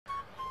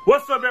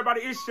What's up,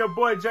 everybody? It's your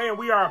boy Jay, and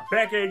we are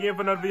back here again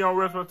for another video on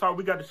Wrestling Talk.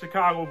 We got the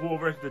Chicago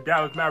Bulls versus the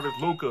Dallas Mavericks,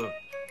 Luka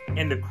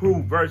and the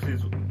crew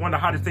versus one of the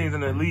hottest teams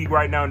in the league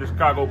right now in the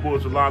Chicago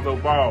Bulls, Lonzo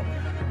Ball,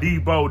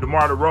 Debo,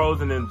 DeMar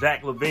DeRozan, and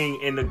Zach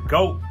LaVine, and the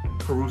GOAT,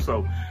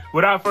 Caruso.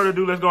 Without further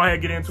ado, let's go ahead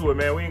and get into it,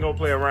 man. We ain't gonna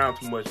play around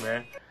too much,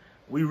 man.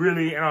 We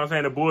really, you know what I'm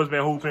saying, the Bulls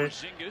been hooping,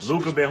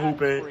 Luka been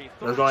hooping.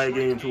 Let's go ahead and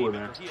get into it,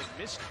 man.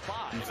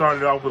 We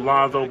started off with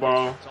Lonzo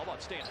Ball.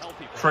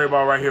 Trey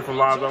ball right here from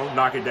Lonzo.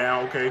 Knock it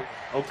down. Okay.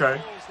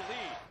 Okay.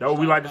 That's what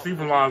we like to see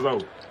from Lonzo.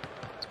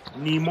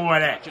 Need more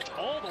of that.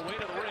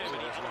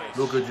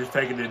 Luka just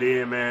taking it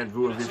in, man.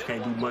 Vujovic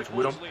can't do much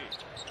with him.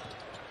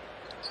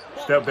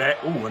 Step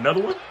back. Ooh,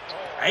 another one.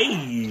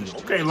 Hey.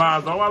 Okay,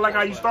 Lonzo. I like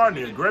how you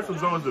starting it. Aggressive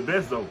zone is the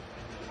best zone.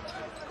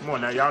 Come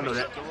on now. Y'all know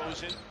that.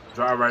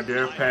 Drive right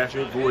there. Pass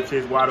it.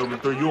 Vujovic wide open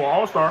three. You an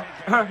all-star.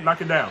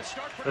 Knock it down.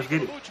 Let's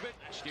get it.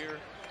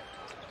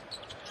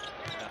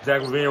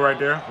 Zach LaVine right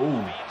there.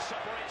 Ooh.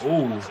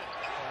 Ooh.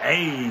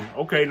 Hey.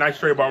 Okay, nice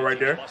straight ball right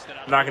there.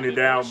 Knocking it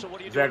down.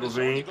 Zach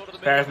LaVine.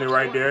 Passing it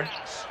right there.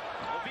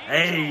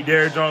 Hey,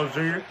 Derrick Jones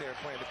Jr.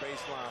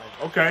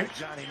 Okay.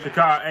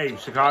 Chicago. Hey,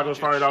 Chicago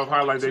started off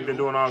high like they've been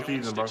doing all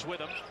season, bro.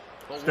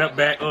 Step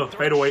back.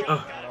 Fade away.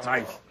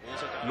 Nice.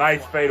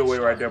 Nice fade away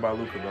right there by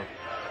Luka, bro.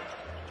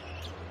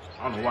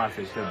 I don't know why I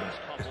say step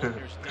back.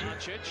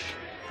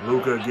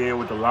 Luka again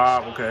with the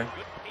lob. Okay.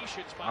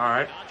 All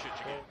right.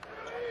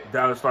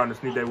 Dallas starting to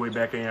sneak their way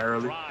back in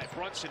early.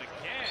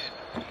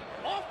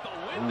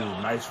 Ooh,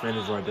 nice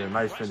finish right there.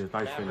 Nice finish.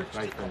 Nice finish.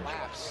 Nice finish.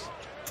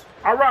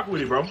 I rock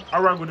with it, bro. I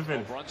rock with the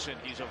finish.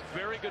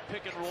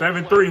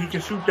 7-3. He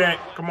can shoot that.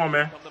 Come on,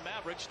 man.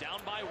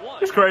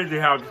 It's crazy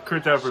how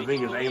Kristaps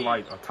Porzingis ain't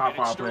like a top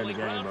 5 player in the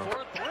game, bro.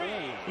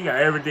 He got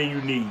everything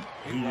you need.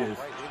 He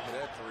just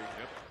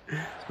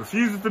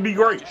refuses to be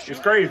great. It's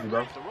crazy,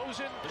 bro.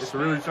 It's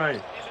really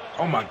insane.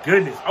 Oh my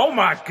goodness. Oh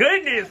my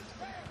goodness.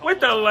 With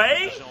the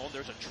lay.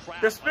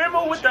 The spin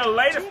move with the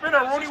lay. The spinner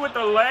Rooney with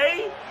the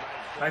lay.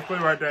 Nice play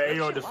right there.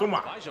 Ayo,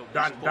 Desuma.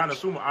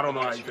 Donasuma. I don't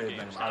know how you say his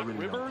name. I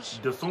really don't.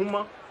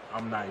 Desuma.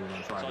 I'm not even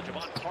going to try to do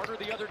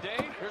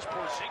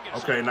it.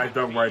 Okay, nice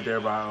dunk right there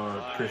by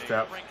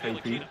Kristaps,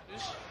 KP.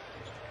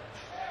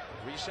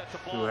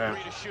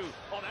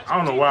 I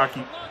don't know why I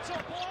keep...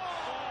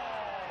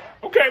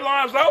 Okay,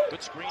 Lonzo.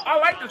 I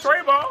like the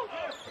Trey ball.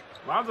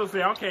 Lonzo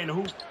said, I can't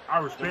hoop. I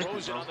respect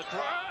it, bro.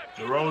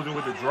 DeRozan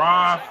with the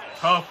drive.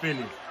 Tough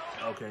finish.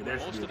 Okay,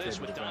 that should be a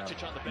technical foul.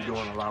 You're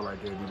doing a lot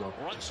right there, Debo.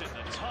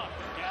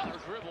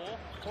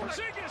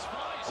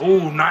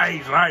 Oh,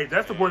 nice, nice.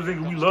 That's the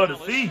Porzingis we love to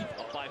see.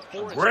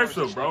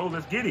 Aggressive, bro.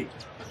 Let's get it.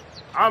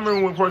 I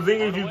remember when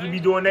Porzingis used to be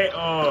doing that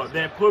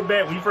that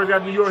putback. When he first got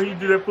to New York, he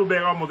used to do that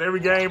putback almost every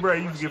game, bro.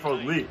 He used to get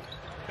folks lit.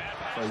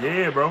 So,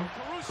 yeah, bro.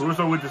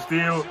 Caruso with the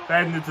steal.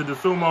 Passing it to the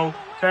sumo.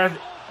 Pass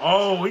it.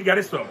 Oh, he got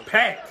his stuff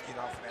packed.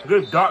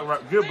 Good block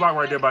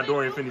right there by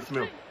Dorian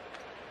Finney-Smith.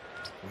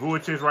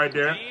 Vujovic right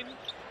there.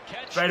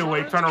 Fade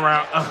away, turn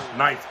around.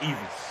 Nice, easy.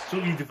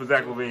 Too easy for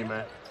Zach LaVine,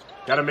 man.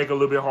 Got to make it a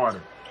little bit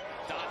harder.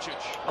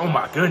 Oh,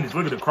 my goodness.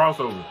 Look at the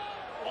crossover.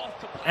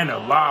 And the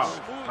lob.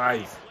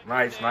 Nice,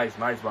 nice, nice,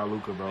 nice by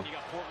Luka, bro.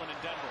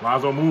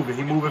 Lonzo moving.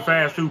 He moving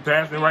fast, too.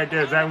 Passing it right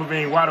there. Zach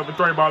LaVine, wide open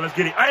Trey ball. Let's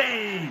get it.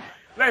 Hey!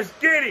 Let's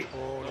get it.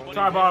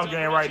 Tie ball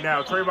game right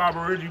now. Trey ball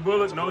for Reggie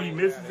Bullock. No, he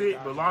misses it.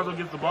 But Lonzo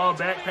gets the ball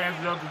back.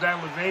 Passes it up to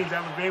Zach LaVine.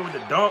 Zach LaVine with the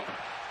dunk.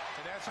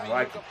 I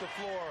like it.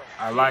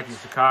 I like it.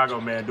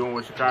 Chicago, man, doing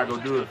what Chicago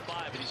does.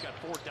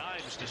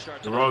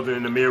 DeRozan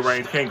in the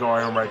mid-range. Can't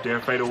guard him right there.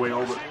 Fade away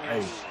over.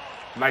 Hey,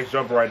 nice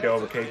jumper right there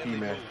over KP,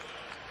 man.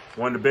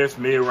 One of the best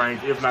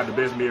mid-range, if not the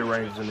best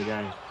mid-ranges in the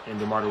game, in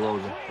DeMar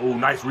DeRozan. Oh,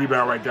 nice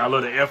rebound right there. I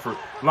love the effort.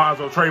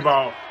 Lonzo, Trey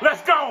ball.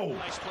 Let's go.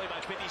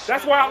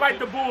 That's why I like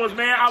the Bulls,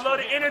 man. I love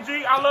the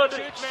energy. I love the,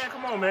 man,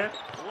 come on, man.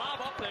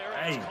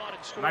 Hey,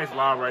 nice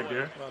lob right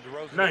there.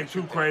 Nothing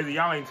too crazy.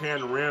 Y'all ain't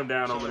tearing the rim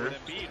down over there.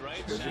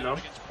 But, you know,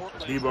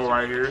 Debo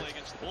right here.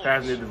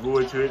 Passing it to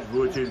Vujovic.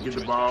 Vujovic get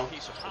the ball.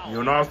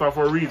 You're an all-star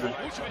for a reason.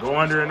 Go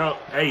under and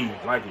up. Hey,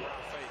 like it.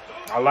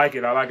 I like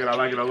it. I like it. I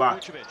like it a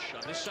lot.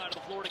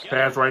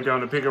 Pass right there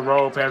on the pick and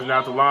roll. Passing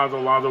out to Lonzo.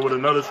 Lonzo with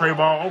another Trey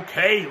ball.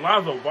 Okay,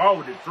 Lonzo ball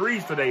with the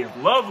threes today is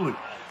lovely.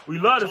 We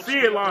love to see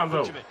it,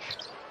 Lonzo.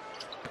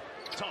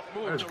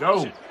 Let's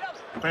go.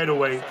 Fade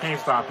away.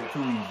 Can't stop it.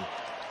 Too easy.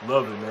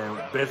 Love it,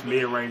 man. Best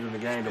mid-range in the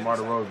game, DeMar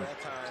DeRozan.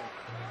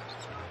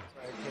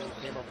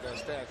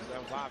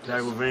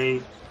 Zach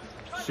LaVine.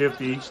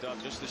 Shifty. Zach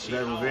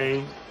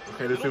LaVine.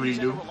 Okay, let's see what he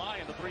do.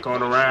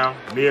 Going around.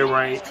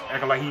 Mid-range.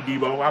 Acting like he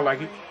Debo. I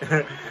like it.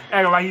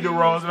 Acting like he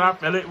DeRozan. I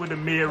feel it with the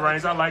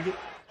mid-range. I like it.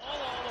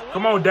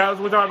 Come on, Dallas.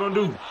 What y'all going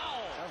to do?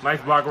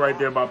 Nice block right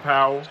there by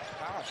Powell.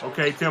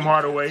 Okay, Tim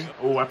Hardaway.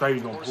 Oh, I thought he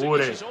was going to pull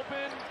that.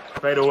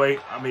 Fade away.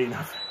 I mean...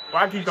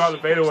 Why I keep calling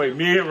it fadeaway?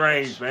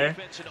 Mid-range, man.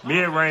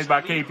 Mid-range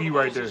by KP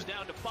right there.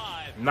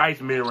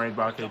 Nice mid-range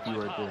by KP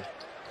right there.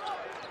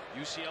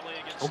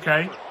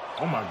 Okay.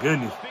 Oh, my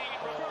goodness.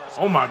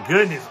 Oh, my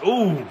goodness.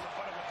 Ooh.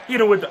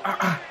 Hit him with the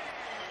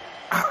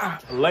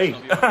lay.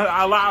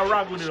 I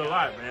rock with it a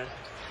lot, man.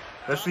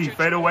 Let's see,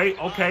 fade away.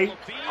 Okay,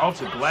 off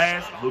the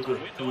glass. Luka,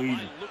 too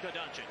easy.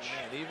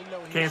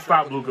 Can't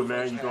stop Luka,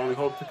 man. You can only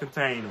hope to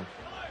contain him.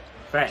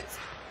 Facts.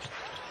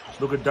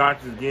 Luka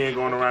Doncic again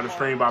going around the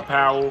screen by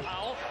Powell.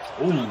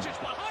 Ooh,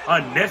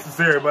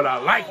 unnecessary, but I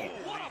like it.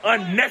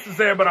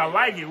 Unnecessary, but I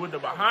like it with the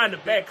behind the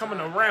back coming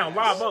around.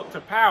 Lob up to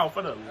Powell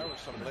for the. That was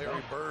some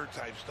Larry Bird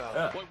type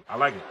stuff. I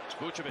like it.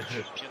 Vucevic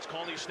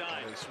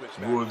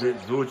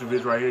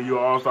right here. You're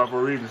an all-star for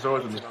a reason. Show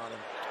it to me.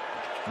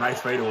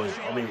 Nice fadeaway.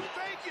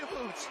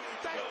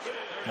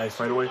 Nice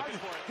fadeaway.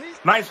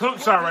 Nice hook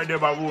shot right there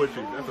by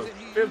Vucevic. That's the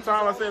 5th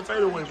time I said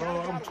fadeaway,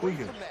 bro. I'm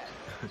tweaking.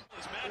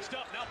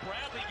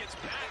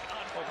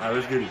 All right,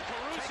 let's get it.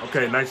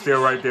 Okay, nice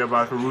steal right there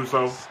by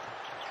Caruso.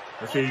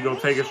 Let's see if he's going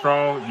to take it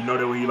strong. You know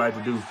that what he like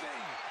to do.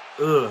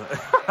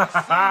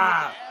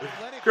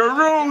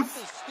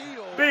 Caruso.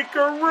 Big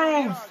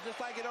Caruso.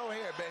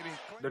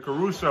 The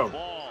Caruso.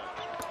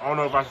 I don't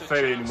know if I should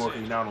say that anymore because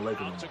he's now on the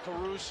Lakers.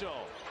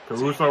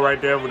 Caruso right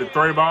there with the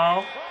 3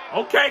 ball.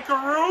 Okay,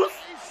 Caruso.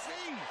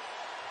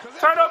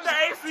 Turn up the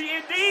AC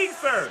indeed,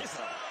 sir.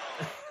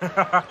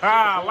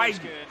 I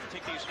like it.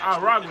 I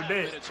rock with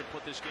that.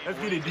 Let's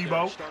get it,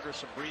 Debo.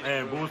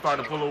 And Bulls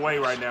starting to pull away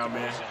right now,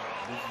 man.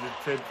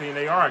 This is the 10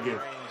 they are, I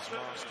guess.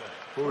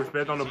 Full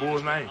respect on the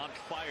Bulls' name.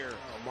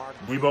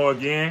 Debo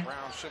again.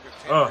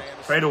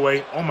 Fade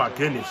away. Oh, my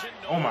goodness.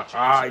 Oh,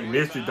 my. He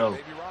missed it, though.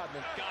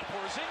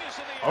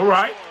 All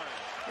right.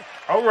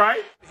 All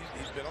right.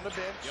 He's been on the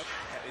bench.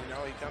 You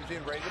know, he comes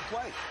in ready to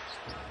play.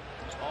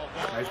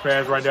 Nice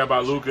pass right there by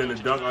Luka and the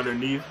dunk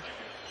underneath.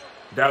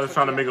 Dallas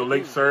trying to make a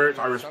late surge.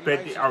 I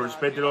respect it. I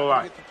respect it a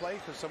lot.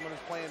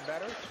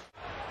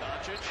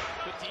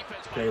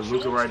 Okay,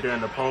 Luka right there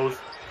in the post,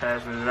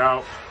 passing it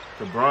out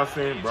to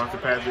Brunson. Brunson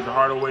passes it to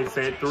Hardaway.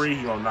 Set 3.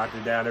 He's gonna knock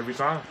it down every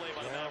time.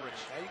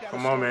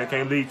 Come on, man.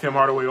 Can't leave Tim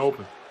Hardaway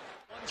open.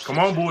 Come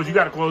on, Bulls. You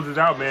got to close this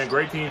out, man.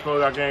 Great teams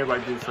close out games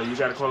like this, so you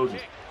got to close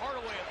it.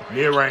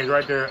 Mid range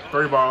right there.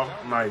 3 ball.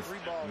 Nice.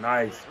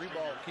 Nice.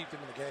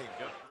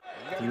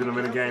 Keeping them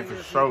in the game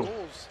for sure.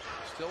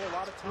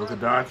 Luka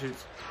Doncic.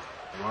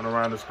 Run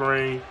around the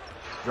screen,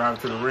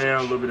 drive to the rim,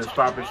 a little bit of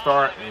stop and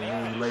start, and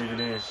then he lays it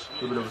in. A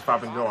little bit of a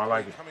stop and go. I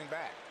like it.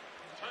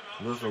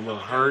 Looks a little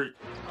hurt.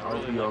 I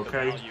hope he's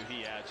okay.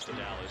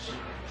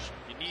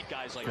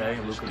 Okay,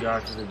 Luka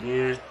Doncic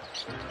again.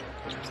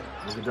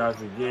 Luka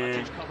Doncic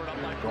again.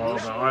 Go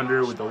over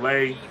under with the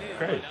lay.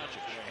 Okay.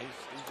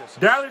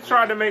 Dallas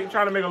tried to make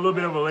a little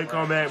bit of a late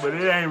comeback, but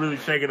it ain't really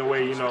shaking the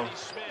way, you know,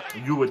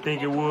 you would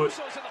think it would.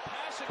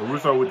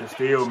 Caruso with the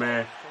steal,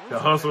 man. The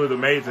hustle is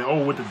amazing.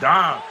 Oh, with the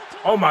dime.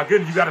 Oh, my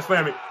goodness, you got to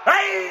slam it.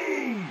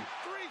 Hey!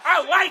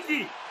 I like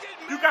it.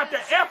 You got the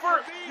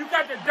effort. You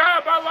got the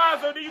dime by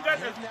Lonzo. Then you got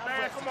the,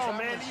 man, come on,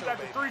 man. Then you got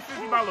the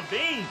 360 by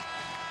Levine.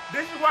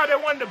 This is why they're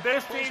one of the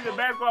best teams in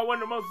basketball, one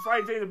of the most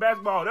exciting teams in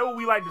basketball. That's what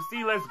we like to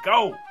see. Let's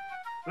go.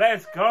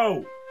 Let's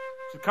go.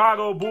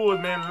 Chicago Bulls,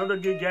 man, another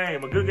good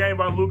game. A good game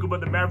by Luka, but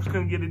the Mavericks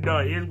couldn't get it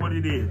done. Here's what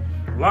it is.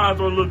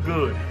 Lonzo look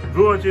good.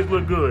 Vucevic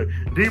look good.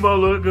 Debo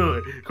look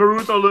good.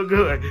 Caruso look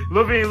good.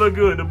 Levine look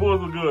good. The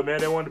Bulls look good, man.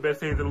 They're one of the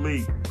best teams in the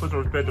league. Put some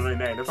respect on their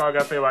name. That's all I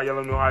got to say about y'all.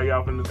 Let me know how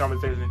y'all feel in the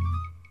comment section.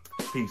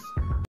 Peace.